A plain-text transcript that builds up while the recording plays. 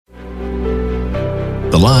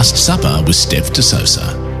The Last Supper with Steph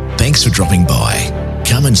D'Souza. Thanks for dropping by.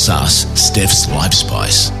 Come and suss Steph's Life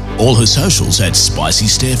Spice. All her socials at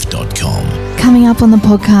spicysteph.com. Coming up on the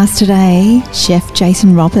podcast today, Chef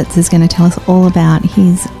Jason Roberts is going to tell us all about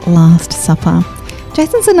his Last Supper.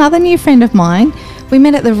 Jason's another new friend of mine. We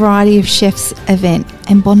met at the Variety of Chefs event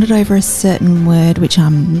and bonded over a certain word, which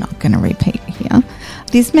I'm not going to repeat here.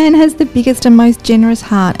 This man has the biggest and most generous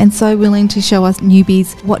heart and so willing to show us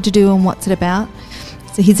newbies what to do and what's it about.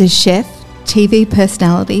 So he's a chef, TV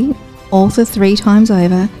personality, author 3 times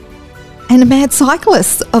over, and a mad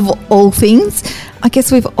cyclist of all things. I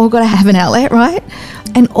guess we've all got to have an outlet, right?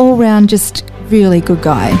 An all-round just really good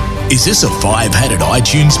guy. Is this a 5-headed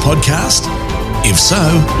iTunes podcast? If so,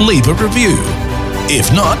 leave a review.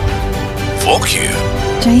 If not, fuck you.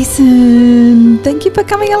 Jason, thank you for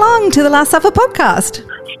coming along to the Last Supper podcast.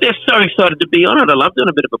 Steph, so excited to be on it. I love doing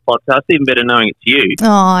a bit of a podcast, even better knowing it's you.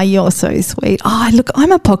 Oh, you're so sweet. Oh, look,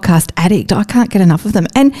 I'm a podcast addict. I can't get enough of them.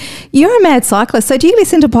 And you're a mad cyclist. So do you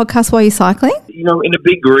listen to podcasts while you're cycling? You know, in a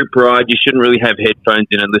big group ride, you shouldn't really have headphones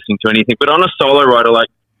in and listening to anything. But on a solo ride, I like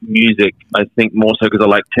music, I think, more so because I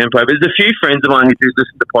like tempo. But there's a few friends of mine who do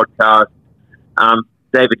listen to podcasts.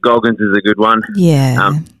 David Goggins is a good one.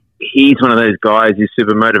 Yeah. He's one of those guys who's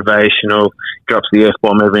super motivational, drops the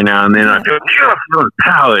F-bomb every now and then. I feel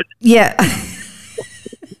empowered. Yeah.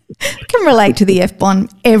 I can relate to the F-bomb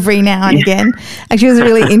every now and again. Actually, it was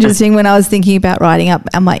really interesting when I was thinking about writing up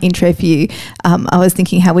my intro for you. I was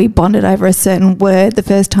thinking how we bonded over a certain word the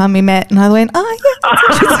first time we met, and I went, oh, yeah, that's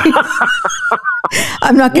interesting.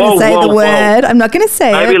 I'm not going to say the word. I'm not going to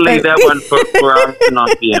say Maybe it. Maybe leave that one for after 9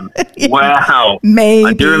 p.m. Yeah. Wow. Maybe.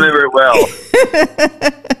 I do remember it well.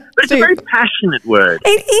 But it's a very passionate word.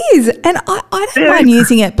 It is. And I don't mind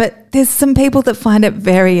using it, but there's some people that find it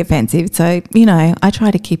very offensive. So, you know, I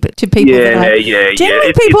try to keep it to people generally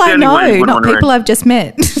people I know, not people I've just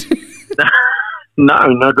met. No,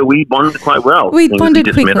 but we bonded quite well. We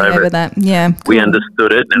bonded quickly over that. Yeah. Cool. We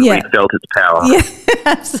understood it and we felt its power. Yeah,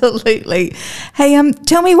 absolutely. Hey,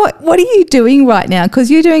 tell me, what are you doing right now?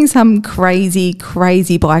 Because you're doing some crazy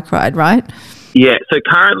bike ride, right? Yeah, so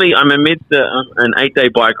currently I'm amidst an 8-day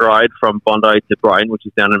bike ride from Bondi to Brighton, which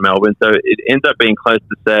is down in Melbourne. So it ends up being close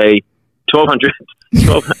to, say, 1,200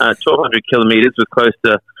 kilometres with close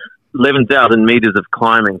to 11,000 metres of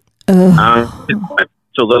climbing.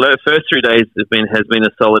 So the first 3 days has been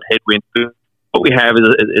a solid headwind. What we have is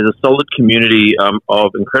a solid community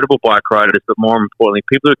of incredible bike riders, but more importantly,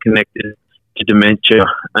 people who are connected to dementia.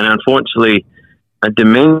 And unfortunately,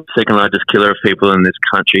 dementia is the second largest killer of people in this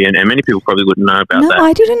country, and many people probably wouldn't know about that. No,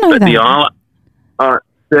 I didn't know that.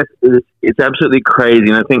 It's absolutely crazy.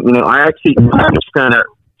 And I think, you know, I just found out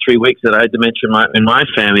 3 weeks that I had dementia in my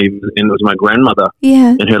family, and it was my grandmother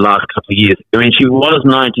in her last couple of years. I mean, she was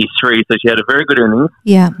 93, so she had a very good innings.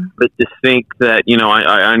 Yeah. But to think that, you know,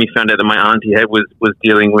 I only found out that my auntie was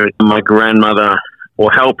dealing with my grandmother,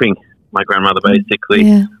 or helping my grandmother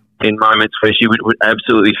basically, in moments where she would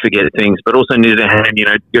absolutely forget things, but also needed a hand, you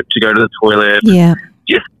know, to go to the toilet. Yeah.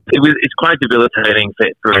 It's quite debilitating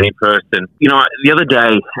for any person. You know, the other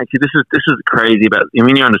day, actually, this is crazy about, I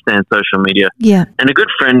mean, you understand social media. Yeah. And a good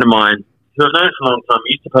friend of mine, who I've known for a long time,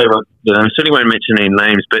 used to play rugby, I certainly won't mention any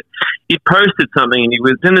names, but he posted something, and he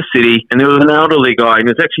was in the city, and there was an elderly guy, and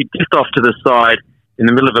he was actually just off to the side in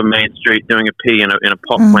the middle of a main street doing a pee in a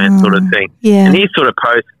pot plant sort of thing. Yeah. And he sort of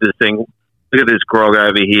posted this thing, look at this grog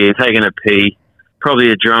over here, taking a pee,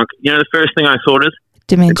 probably a drunk. You know, the first thing I thought is,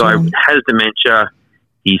 dementia. The guy has dementia.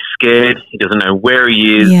 He's scared. He doesn't know where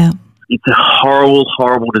he is. Yeah. It's a horrible,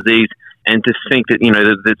 horrible disease. And to think that, you know,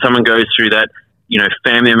 that someone goes through that, you know,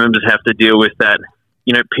 family members have to deal with that,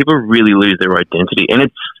 you know, people really lose their identity. And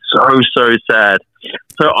it's so sad.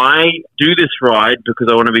 So I do this ride because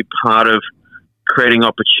I want to be part of creating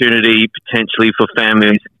opportunity potentially for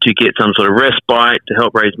families to get some sort of respite, to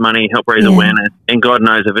help raise money, help raise awareness. And God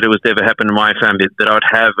knows if it was to ever happen to my family, that I would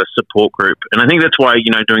have a support group. And I think that's why,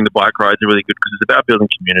 you know, doing the bike rides are really good, because it's about building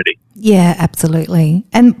community. Yeah, absolutely.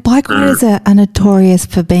 And bike riders are notorious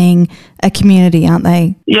for being a community, aren't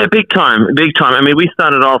they? Yeah, big time. I mean, we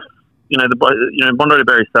started off, Bondi to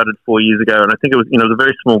Berry started 4 years ago, and I think it was a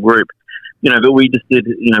very small group. You know, but we just did,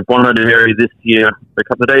 you know, Bondi to Berry this year, a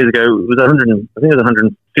couple of days ago, it was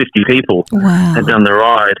 150 people had done the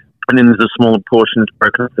ride. And then there's a smaller portion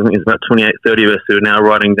broken up. I think it's about 28, 30 of us who are now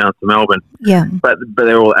riding down to Melbourne. Yeah. But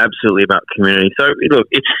they're all absolutely about community. So, look,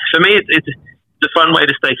 for me, it's a fun way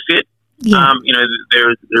to stay fit. Yeah. You know, there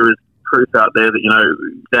is proof out there that, you know,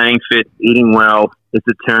 staying fit, eating well, is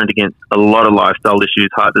a deterrent against a lot of lifestyle issues,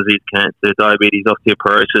 heart disease, cancer, diabetes,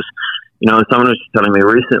 osteoporosis. You know, someone was telling me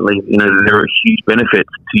recently, you know, that there are huge benefits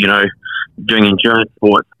to, you know, doing endurance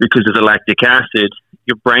sports, because of the lactic acid,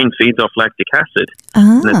 your brain feeds off lactic acid.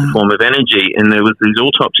 And it's a form of energy. And there was these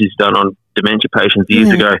autopsies done on dementia patients years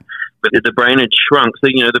ago, but the brain had shrunk. So,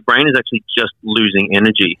 the brain is actually just losing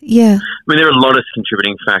energy. Yeah. I mean, there are a lot of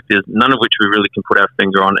contributing factors, none of which we really can put our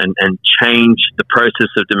finger on and change the process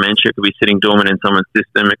of dementia. It could be sitting dormant in someone's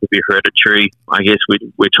system. It could be hereditary. I guess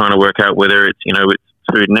we're trying to work out whether it's, it's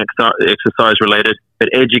food and exercise related. But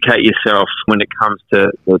educate yourself when it comes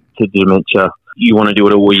to dementia. You want to do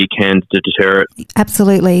it all you can to deter it.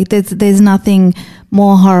 Absolutely. There's nothing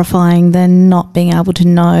more horrifying than not being able to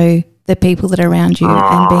know the people that are around you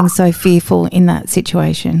and being so fearful in that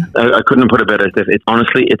situation. I couldn't put it better, Steph.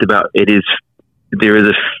 There is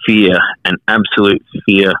a fear, an absolute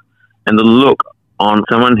fear. And the look on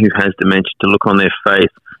someone who has dementia, to look on their face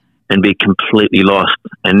and be completely lost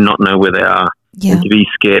and not know where they are and to be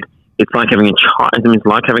scared. It's like having a child. I mean, it's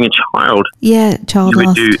like having a child. Yeah, child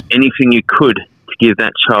lost. You would do anything you could to give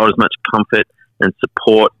that child as much comfort and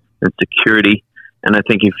support and security. And I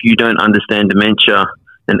think if you don't understand dementia,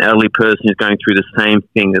 an elderly person who's going through the same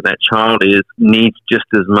thing that child needs just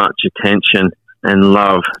as much attention and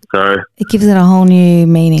love. So it gives it a whole new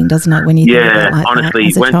meaning, doesn't it? When you think about it like honestly, that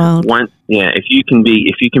as a child. If you can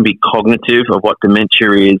be cognitive of what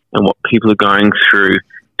dementia is and what people are going through,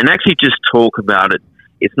 and actually just talk about it.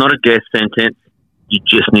 It's not a death sentence. You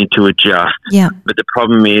just need to adjust. Yeah. But the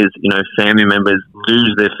problem is, family members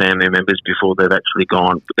lose their family members before they've actually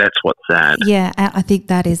gone. That's what's sad. Yeah, I think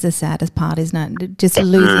that is the saddest part, isn't it? Just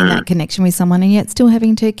losing that connection with someone, and yet still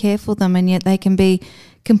having to care for them, and yet they can be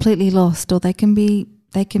completely lost, or they can be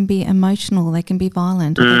emotional, they can be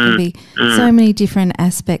violent, or they can be so many different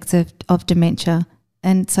aspects of dementia.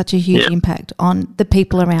 And such a huge impact on the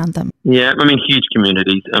people around them. Yeah, I mean, huge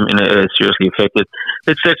communities. I mean, are seriously affected.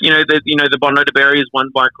 It's just, the Bondi to Berry is one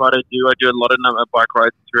bike ride I do. I do a lot of bike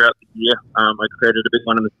rides throughout the year. I created a big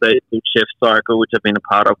one in the States called Chef Cycle, which I've been a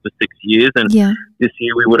part of for 6 years. And this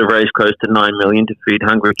year we would have raised close to $9 million to feed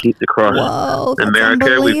hungry kids across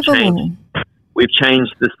America. We've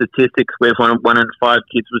changed the statistics where one in 5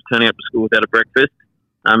 kids was turning up to school without a breakfast.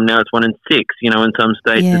 Now it's 1 in 6. In some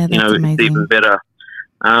states, it's even better.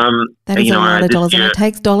 That is a lot of dollars, and it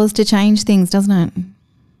takes dollars to change things, doesn't it?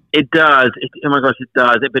 It does. Oh my gosh, it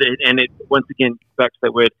does. Once again, back to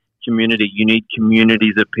that word, community. You need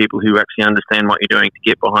communities of people who actually understand what you're doing to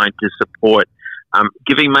get behind, to support.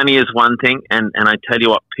 Giving money is one thing, and I tell you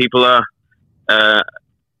what, people are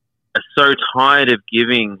so tired of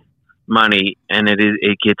giving money, and it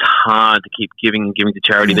gets hard to keep giving to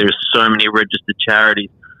charity. There are so many registered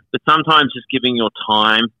charities, but sometimes just giving your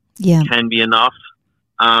time can be enough.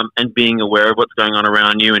 And being aware of what's going on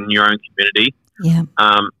around you and your own community. Yeah.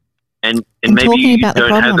 And maybe talking you about the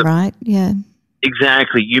problem, right? Yeah.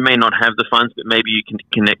 Exactly. You may not have the funds, but maybe you can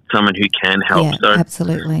connect someone who can help. Yeah, so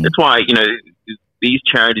absolutely. That's why, these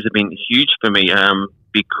charities have been huge for me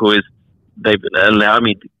because they've allowed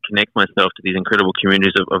me to connect myself to these incredible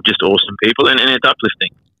communities of just awesome people, and it's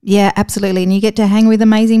uplifting. Yeah, absolutely. And you get to hang with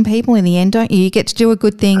amazing people in the end, don't you? You get to do a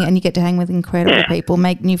good thing, and you get to hang with incredible people,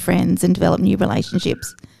 make new friends and develop new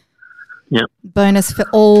relationships. Yeah. Bonus for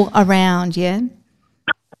all around, yeah?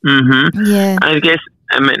 Mm-hmm. Yeah. I guess,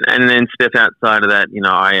 and then step outside of that,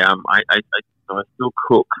 I still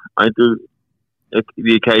cook. I do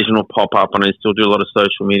the occasional pop-up, and I still do a lot of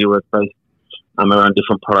social media work based around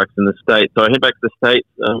different products in the States. So I head back to the States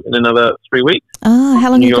in another 3 weeks. Oh, how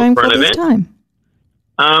long are you going for this time?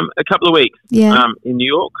 A couple of weeks. Yeah. In New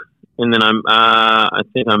York, and then I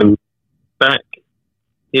think I'm back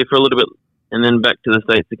here for a little bit, and then back to the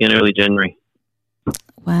States again early January.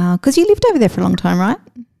 Wow, because you lived over there for a long time, right?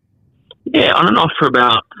 Yeah, on and off for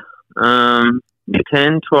about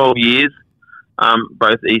 10, 12 years,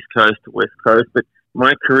 both East Coast to West Coast. But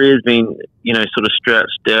my career's been, sort of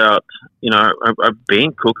stretched out. I've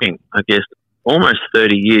been cooking, I guess, almost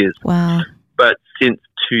 30 years. Wow. But since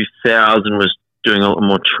 2000 was doing a lot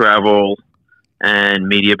more travel and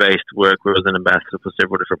media-based work where I was an ambassador for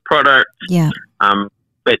several different products. Yeah.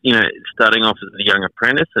 But, starting off as a young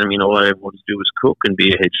apprentice, all I wanted to do was cook and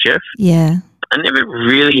be a head chef. Yeah. I never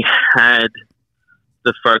really had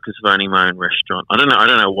the focus of owning my own restaurant. I don't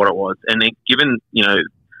know what it was. And then given,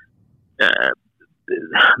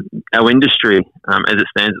 our industry, as it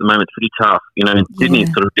stands at the moment, it's pretty tough. In Sydney,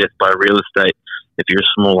 it's sort of death by real estate. If you're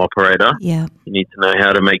a small operator, you need to know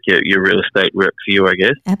how to make your real estate work for you, I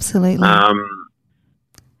guess. Absolutely.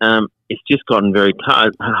 It's just gotten very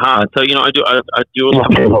hard. So, I do a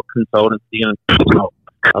lot of consultancy and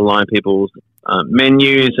align people's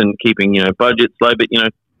menus and keeping, budgets low, but,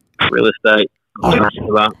 real estate,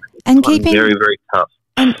 and keeping very, very tough.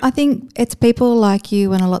 And I think it's people like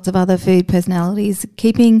you and lots of other food personalities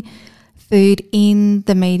keeping food in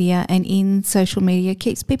the media and in social media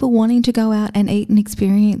keeps people wanting to go out and eat and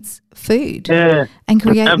experience food and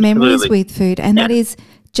create memories with food. And that is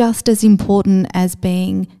just as important as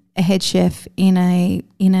being a head chef in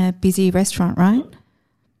a busy restaurant, right?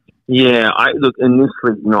 Yeah,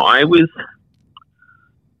 initially,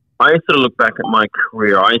 I sort of look back at my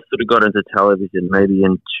career. I sort of got into television maybe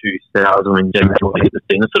in 2000 when Jamie Lloyd hit the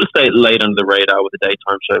scene. I sort of stayed late under the radar with a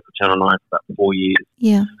daytime show for Channel 9 for about 4 years.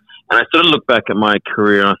 Yeah. And I sort of look back at my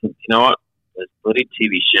career and I think, you know what? There's bloody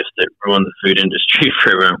TV chefs that ruin the food industry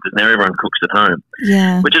for everyone because now everyone cooks at home.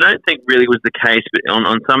 Yeah. Which I don't think really was the case, but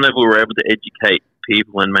on some level we were able to educate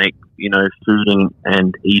people and make, food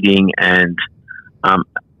and eating and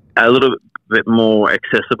a little bit more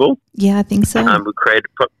accessible. Yeah, I think so. We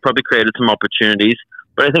probably created some opportunities.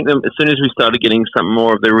 But I think that as soon as we started getting some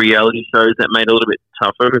more of the reality shows, that made it a little bit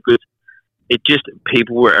tougher because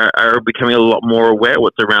people are becoming a lot more aware of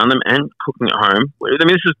what's around them and cooking at home. I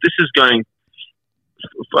mean, this is going.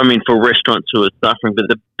 I mean, for restaurants who are suffering, but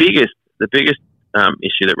the biggest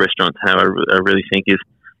issue that restaurants have, I really think, is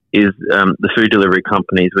the food delivery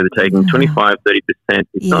companies where they're taking 25-30%.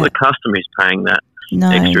 It's not the customer who's paying that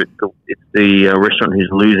extra; it's the restaurant who's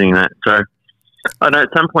losing that. So, I know at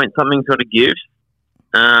some point something's got to give.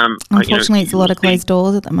 Unfortunately, it's a lot of closed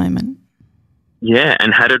doors at the moment. Yeah,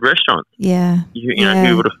 and hatted restaurants. Yeah.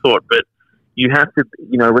 Who would have thought? But you have to,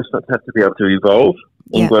 restaurants have to be able to evolve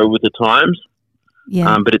and grow with the times.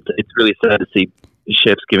 Yeah. But it's really sad to see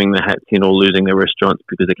chefs giving their hats in or losing their restaurants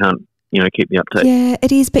because they can't, keep the uptake. Yeah,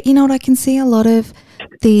 it is. But you know what? I can see a lot of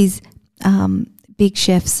these big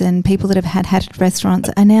chefs and people that have had hatted restaurants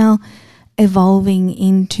are now evolving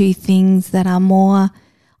into things that are more,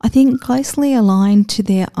 I think, closely aligned to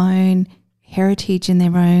their own heritage and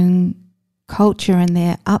their own culture and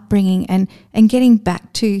their upbringing and getting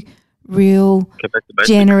back to real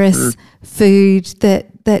generous food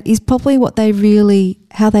that is probably what they really,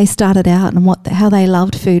 how they started out and how they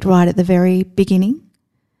loved food right at the very beginning.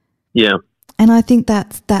 Yeah. And I think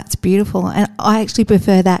that's beautiful. And I actually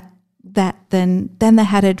prefer that than the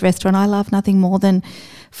hatted restaurant. I love nothing more than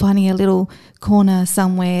finding a little corner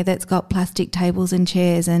somewhere that's got plastic tables and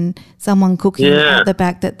chairs and someone cooking at the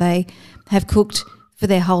back that they have cooked for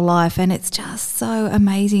their whole life, and it's just so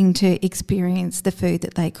amazing to experience the food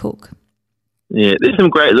that they cook. Yeah, there's some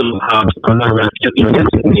great little hubs. I know around Sydney and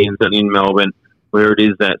certainly in Melbourne where it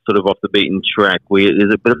is that sort of off the beaten track where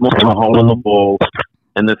there's a bit more of a hole in the wall.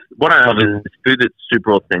 And what I love is food that's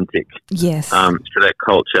super authentic. Yes. To that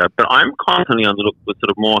culture. But I'm constantly on the look for sort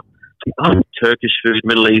of more Turkish food,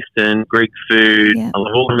 Middle Eastern, Greek food. Yeah. I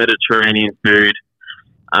love all the Mediterranean food.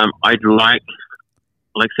 I'd like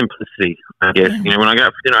simplicity, I guess. Yeah. When I go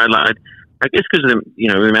out for dinner, I guess because of the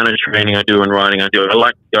amount of training I do and writing I do, I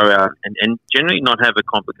like to go out and generally not have a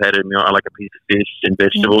complicated meal. I like a piece of fish and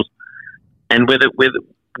vegetables, and whether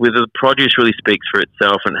the produce really speaks for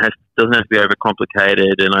itself and doesn't have to be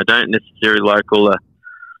overcomplicated. And I don't necessarily like all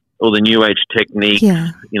the new age technique.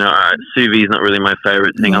 Yeah. Sous vide is not really my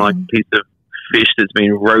favorite thing. I like a piece of fish that's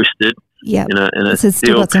been roasted. Yeah, in a so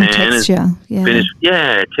steel got some pan. texture. Yeah. Finished.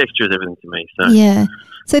 Yeah, texture is everything to me. So. Yeah.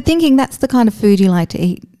 So thinking that's the kind of food you like to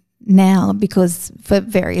eat now because for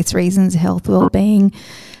various reasons, health, well-being.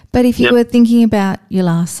 But if you were thinking about your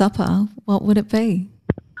last supper, what would it be?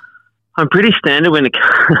 I'm pretty standard when it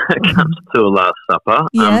comes to a last supper.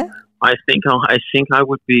 Yeah. I think I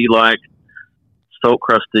would be like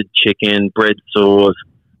salt-crusted chicken, bread sauce,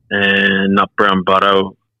 and nut brown butter,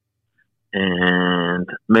 and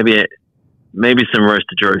maybe some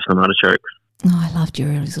roasted Jerusalem artichokes. Oh, I love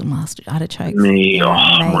Jerusalem artichokes.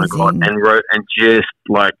 Oh my God. And just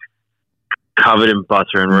like covered in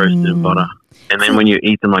butter and roasted in butter. And then when you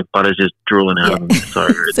eat them, like butter's just drooling out of them. So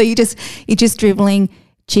good. So you're just dribbling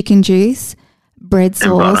chicken juice, bread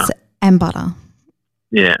sauce and butter.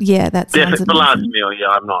 Yeah. Yeah, that sounds amazing. For last meal,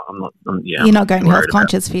 You're not going health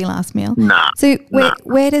conscious for your last meal? Nah. So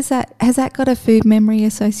where does has that got a food memory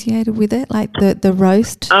associated with it? Like the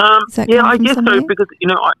roast? Yeah, I guess so because,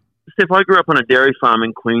 Steph, I grew up on a dairy farm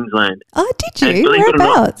in Queensland. Oh, did you?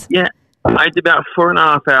 Whereabouts? Yeah. I did about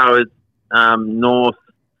 4.5 hours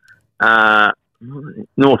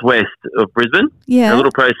northwest of Brisbane. Yeah. A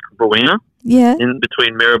little place called Rowena. Yeah. In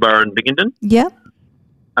between Maryborough and Binghamton. Yeah.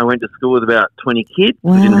 I went to school with about 20 kids.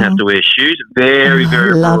 Wow. We didn't have to wear shoes. Very,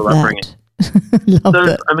 very rural upbringing. Love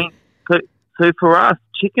that. I mean, so for us,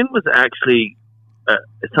 chicken was actually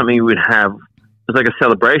something we would have. It was like a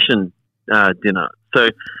celebration dinner. So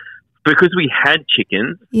because we had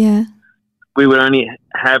chicken, we would only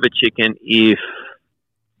have a chicken if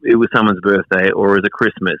it was someone's birthday or it was a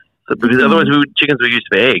Christmas. So, because otherwise chickens were used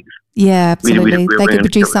for eggs. Yeah, absolutely. They could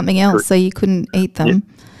produce something else, so you couldn't eat them.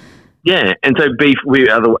 Yeah, and so beef,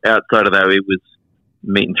 outside of that, it was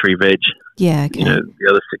meat and 3 veg. Yeah, okay. You know, the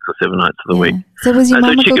other 6 or 7 nights of the week. So was your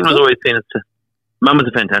mum a good chicken cook? was always seen as Mum was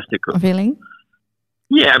a fantastic cook. Oh, really?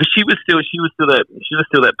 Yeah, but she was still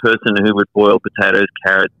that person who would boil potatoes,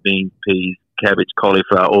 carrots, beans, peas, cabbage,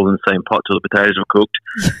 cauliflower, all in the same pot till the potatoes were cooked,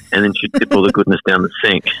 and then she'd dip all the goodness down the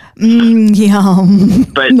sink. Yum.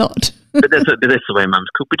 But that's the way Mum's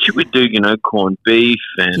cook. But she would do, corned beef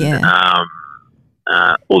and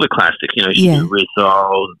all the classics. She would do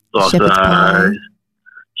rissoles, sausage,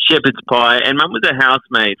 shepherd's pie, and Mum was a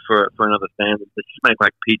housemaid for another family. So she'd make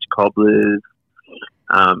like peach cobblers.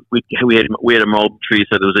 We had a mulberry tree,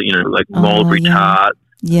 so there was mulberry tarts.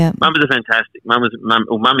 Yeah, Mum was a fantastic. Mum is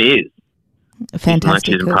a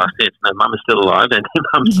fantastic cook. No, Mum is still alive, and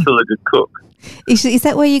Mum's still a good cook. Is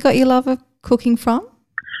that where you got your love of cooking from?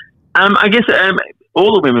 I guess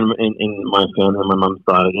all the women in my family on my mum's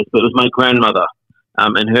side, I guess, but it was my grandmother,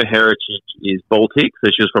 and her heritage is Baltic,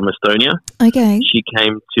 so she was from Estonia. Okay. She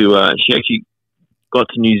actually got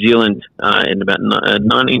to New Zealand in about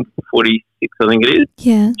 1946, I think it is.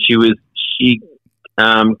 Yeah. She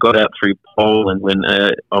got out through Poland when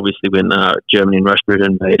Germany and Russia had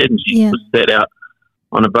invaded, and she was set out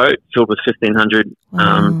on a boat filled with 1,500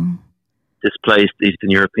 displaced Eastern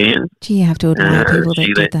Europeans. Gee, you have to admire people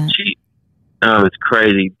that did that. It's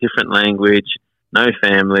crazy. Different language, no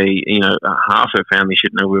family. Half her family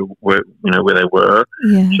should know where they were.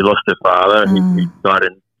 Yeah. She lost her father. He died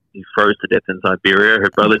and he froze to death in Siberia. Her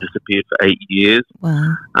brother disappeared for 8 years.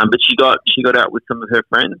 Wow. But she got out with some of her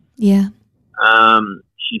friends. Yeah.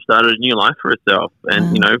 She started a new life for herself,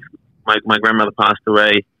 and my grandmother passed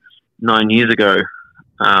away 9 years ago.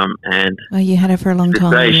 And you had her for a long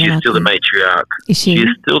time. Today, she's still the matriarch. Is she? She's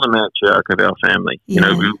still the matriarch of our family.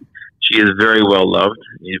 Yeah. She is very well loved.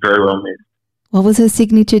 She's very well missed. What was her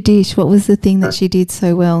signature dish? What was the thing that she did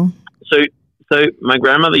so well? So my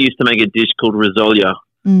grandmother used to make a dish called risoglia,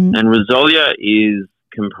 and risoglia is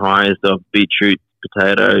comprised of beetroot,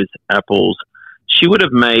 potatoes, apples. She would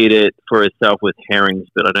have made it for herself with herrings,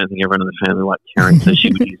 but I don't think everyone in the family liked herrings, so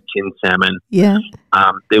she would use tinned salmon. Yeah.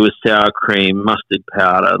 There was sour cream, mustard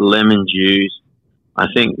powder, lemon juice, I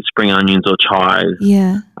think spring onions or chives.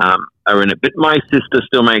 Yeah. Are in it. But my sister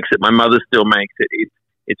still makes it. My mother still makes it.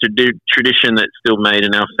 It's a tradition that's still made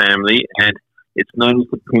in our family, and it's known as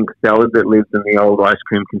the pink salad that lives in the old ice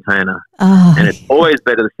cream container. Oh. And it's always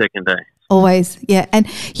better the second day. Always, yeah. And,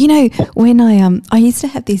 when I used to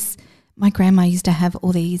have this, my grandma used to have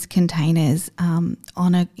all these containers on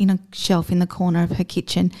a shelf in the corner of her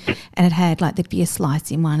kitchen, and it had there'd be a slice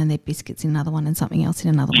in one and there'd biscuits in another one and something else in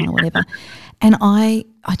another one or whatever. And I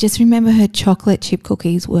just remember her chocolate chip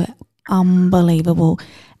cookies were unbelievable,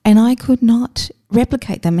 and I could not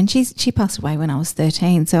replicate them. And she passed away when I was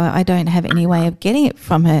 13, so I don't have any way of getting it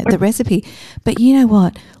from her, the recipe. But you know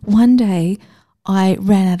what? One day I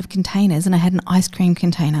ran out of containers and I had an ice cream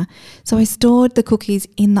container. So I stored the cookies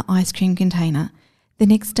in the ice cream container. The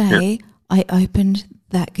next day I opened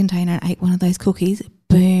that container and ate one of those cookies.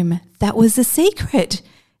 Boom. That was the secret.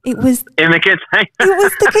 It was in the container. It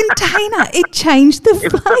was the container. It changed the flavour.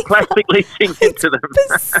 It was the plastic leaching into them.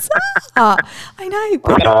 Bizarre. I know,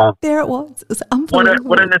 but there it was. It was unbelievable.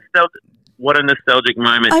 What a nostalgic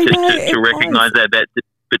moment to recognise that,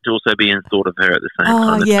 but to also be in thought of her at the same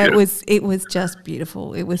time. Oh yeah, it was just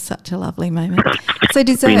beautiful. It was such a lovely moment. So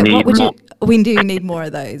dessert, we do need more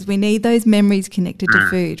of those. We need those memories connected to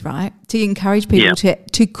food, right? To encourage people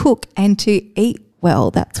to cook and to eat well.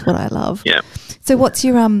 That's what I love. Yeah. So what's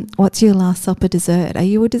your last supper dessert? Are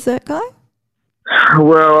you a dessert guy?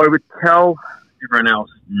 Well, I would tell everyone else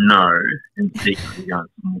no and secretly go and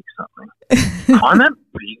make something. I'm a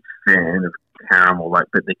big fan of caramel,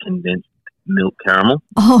 but the condensed milk caramel.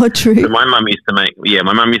 Oh, true. So my mum used to make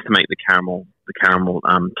the caramel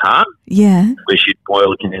tart. Yeah. Where she'd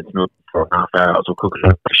boil condensed milk for half hours or cook it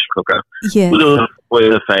in a pressure cooker. Yeah.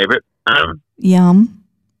 Was a favourite. Yum.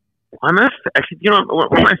 One of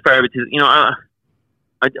my favourites is,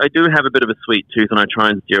 I do have a bit of a sweet tooth and I try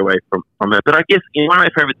and steer away from it. But I guess one of my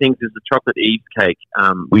favourite things is the chocolate Eve cake.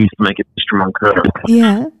 We used to make it from curd.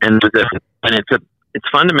 Yeah. And it's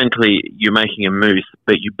fundamentally you're making a mousse,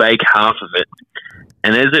 but you bake half of it.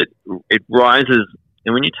 And as it rises,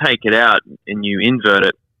 and when you take it out and you invert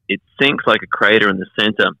it, it sinks like a crater in the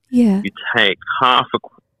centre. Yeah. You take half a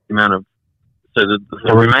amount of, so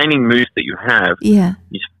the remaining mousse that you have, you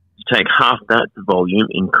take half that volume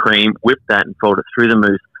in cream, whip that and fold it through the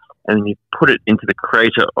mousse, and then you put it into the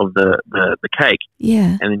crater of the cake.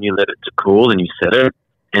 Yeah. And then you let it to cool and you set it.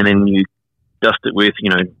 and then you dust it with,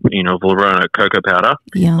 Valrhona cocoa powder.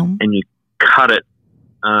 Yum. And you cut it,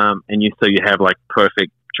 so you have like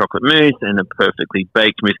perfect chocolate mousse and a perfectly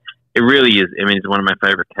baked mousse. It really is. I mean, it's one of my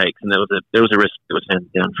favorite cakes, and there was a recipe that was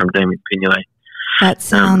handed down from Damien Pignolet. That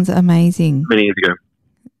sounds amazing. Many years ago.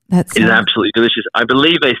 It's absolutely delicious. I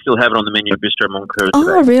believe they still have it on the menu of Bistro Moncur today.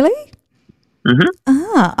 Oh, really?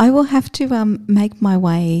 Mm-hmm. I will have to make my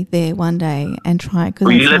way there one day and try it.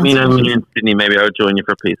 Will you let me know when you're in Sydney? Maybe I'll join you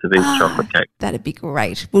for a piece of this chocolate cake. That'd be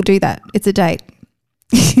great. We'll do that. It's a date.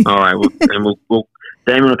 All right. We'll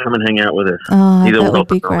Damien will come and hang out with us. Oh, that would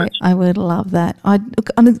be great. I would love that.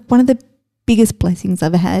 One of the biggest blessings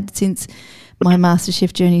I've had since my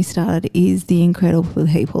MasterChef journey started is the incredible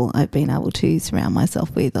people I've been able to surround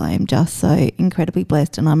myself with. I am just so incredibly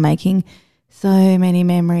blessed, and I'm making so many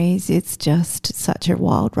memories. It's just such a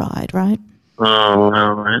wild ride, right? Oh,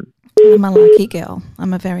 wow, right. I'm a lucky girl.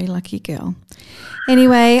 I'm a very lucky girl.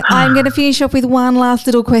 Anyway, I'm going to finish off with one last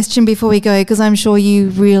little question before we go, because I'm sure you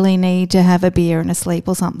really need to have a beer and a sleep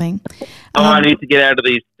or something. I need to get out of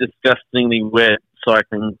these disgustingly wet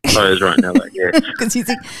cycling clothes right now.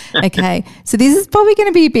 Okay, so this is probably going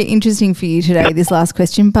to be a bit interesting for you today, this last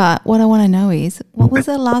question, but what I want to know is, what was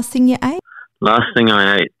the last thing you ate? Last thing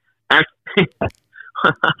I ate? Last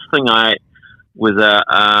thing I ate was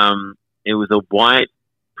it was a white,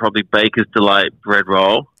 probably Baker's Delight bread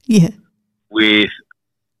roll. Yeah. With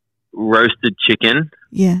roasted chicken.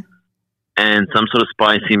 Yeah. And some sort of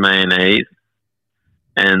spicy mayonnaise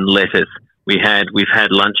and lettuce. We've had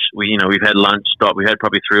lunch. We've had lunch stop. We've had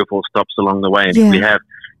probably 3 or 4 stops along the way. And we have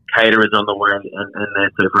caterers on the way, and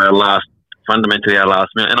they're sort of our last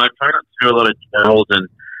meal. And I try not to do a lot of gels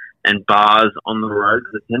and bars on the road,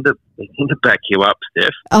 because they tend to back you up,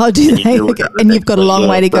 Steph. Oh, do they? And you've got a long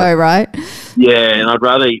way to go, right? Yeah, and I'd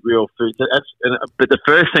rather eat real food. So but the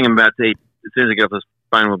first thing I'm about to eat as soon as I get off this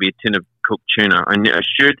phone will be a tin of cooked tuna. I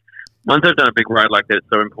should, once I've done a big ride like that, it's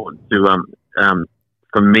so important to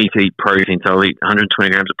for me to eat protein. So I'll eat 120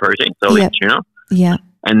 grams of protein. So I'll eat tuna. Yeah.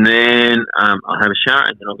 And then I'll have a shower,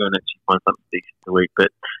 and then I'll go and actually find something decent to eat.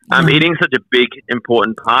 But eating such a big,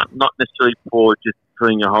 important part, not necessarily for just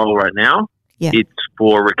filling your hole right now. Yeah. It's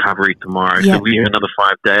for recovery tomorrow. Yeah. So we have another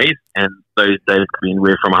 5 days, and those days could be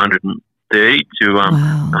anywhere from 130 to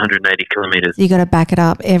 180 kilometres. You got to back it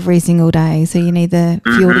up every single day. So you need the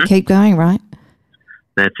fuel to keep going, right?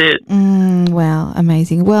 That's it. Wow,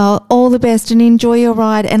 amazing. Well, all the best and enjoy your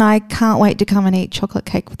ride, and I can't wait to come and eat chocolate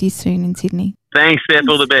cake with you soon in Sydney. Thanks, Steph.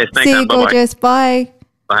 All the best. Thanks. See you, gorgeous. Bye.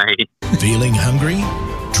 Bye. Feeling hungry?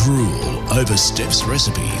 Drool over Steph's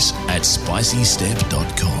recipes at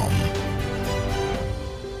spicysteph.com.